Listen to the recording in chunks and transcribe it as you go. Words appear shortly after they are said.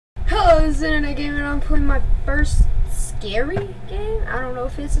Hello, this is Internet Gamer, and I'm playing my first scary game. I don't know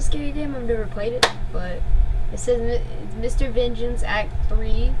if it's a scary game, I've never played it, but it says Mr. Vengeance Act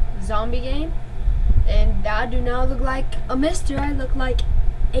 3 zombie game. And I do not look like a mister, I look like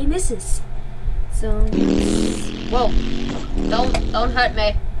a missus. So, whoa, don't hurt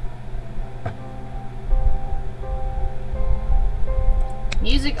me.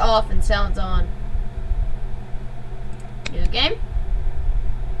 Music off and sounds on. New game?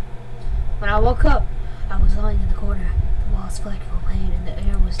 When I woke up, I was lying in the corner. The walls flecked with pain and the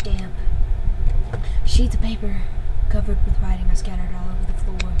air was damp. Sheets of paper covered with writing are scattered all over the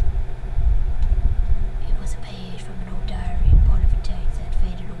floor. It was a page from an old diary and part of a text that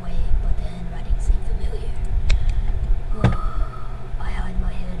faded away, but the handwriting seemed familiar. I hide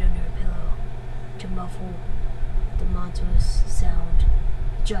my head under a pillow to muffle the monstrous sound.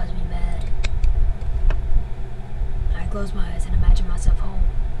 It drives me mad. I close my eyes and imagine myself home.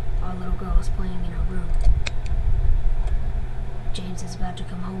 Our little girl is playing in her room. James is about to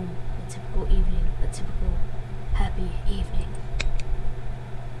come home. A typical evening, a typical happy evening.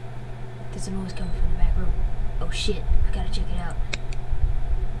 There's a noise coming from the back room. Oh shit, I gotta check it out.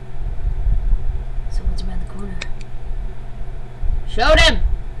 Someone's around the corner. Shoot him!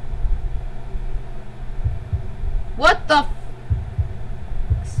 What the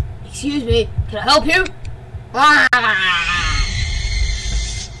Excuse me, can I help you?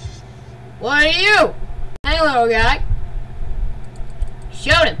 What are you? Hey, little guy.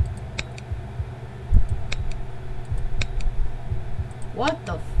 Shoot him. What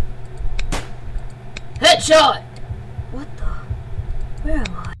the Headshot! What the? Where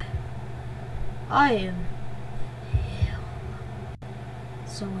am I? I am hell.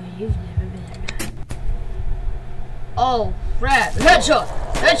 Somewhere you've never been. Oh, crap. Headshot!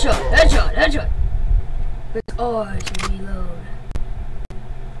 Headshot! Headshot! Headshot! Press R to reload.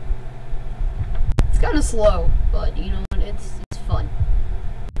 It's kind of slow, but you know what? It's fun.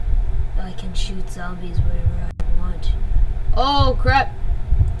 I can shoot zombies wherever I want. Oh crap!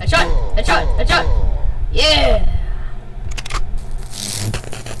 Headshot! Headshot! Headshot! Yeah!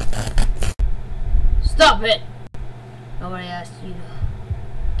 Stop it! Nobody asked you to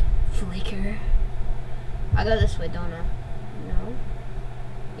flicker. I go this way, don't I? No.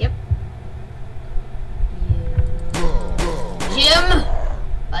 Yep. Jim!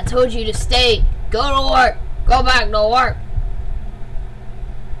 I told you to stay. Go to work. Go back to work.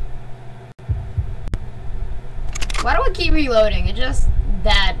 Why do I keep reloading? It just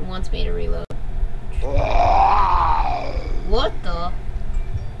that wants me to reload. What the?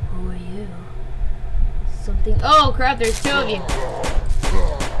 Who are you? Something. Oh crap! There's two of you.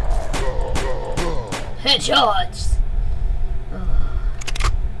 Headshots.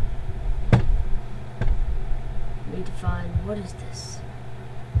 Need to find what is this?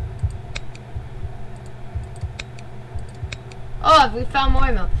 Oh, we found more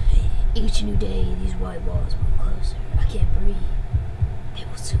ammo. Each new day, these white walls move closer. I can't breathe. They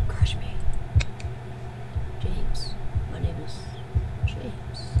will soon crush me. James. My name is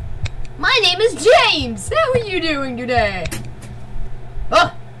James. My name is James! How are you doing today?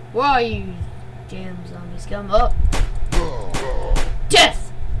 Oh! Where are you, damn zombie scum? Up!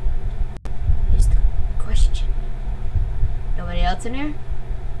 Death! Is the question. Nobody else in here?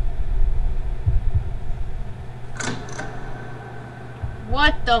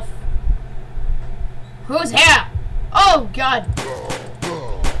 What the Who's here? Oh god!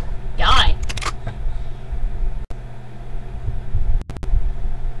 Die!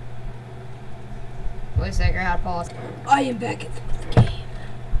 Wait a second, I had to pause. I am back at the game.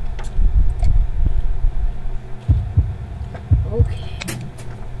 Okay.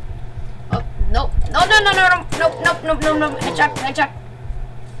 Oh, nope. No, headshot.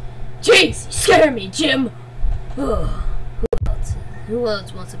 Jeez, you scare me, Jim. Oh, who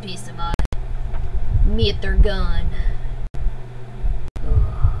else wants a piece of my meat their gun? Oh,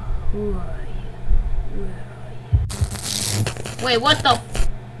 who are you? Where are you? Wait, what the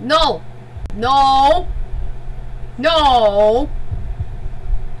No! No! No!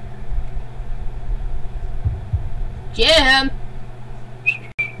 Jim!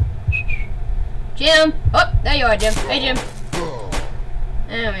 Jim! Oh, there you are, Jim. Hey, Jim.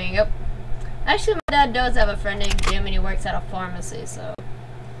 There we go. Actually, my dad does have a friend named Jim, and he works at a pharmacy, so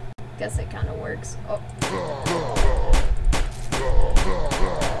I guess it kind of works. Oh.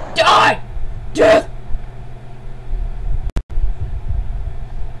 Die! Death!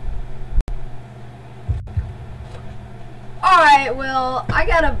 Alright, well, I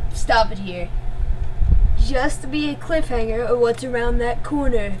gotta stop it here. Just to be a cliffhanger of what's around that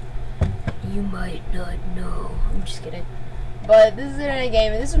corner. You might not know. I'm just kidding. but this is the end of the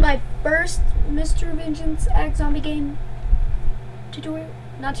game. This is my first Mr. Vengeance Act Zombie game tutorial.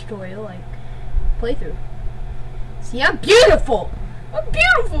 Not tutorial, like playthrough. See, I'm beautiful! I'm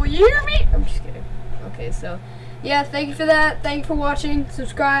beautiful, you hear me? I'm just kidding. Okay, so, yeah, thank you for that. Thank you for watching.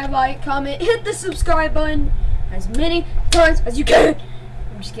 Subscribe, like, comment, hit the subscribe button as many times as you can.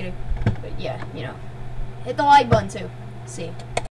 I'm just kidding. But, yeah, you know. Hit the like button, too. See you.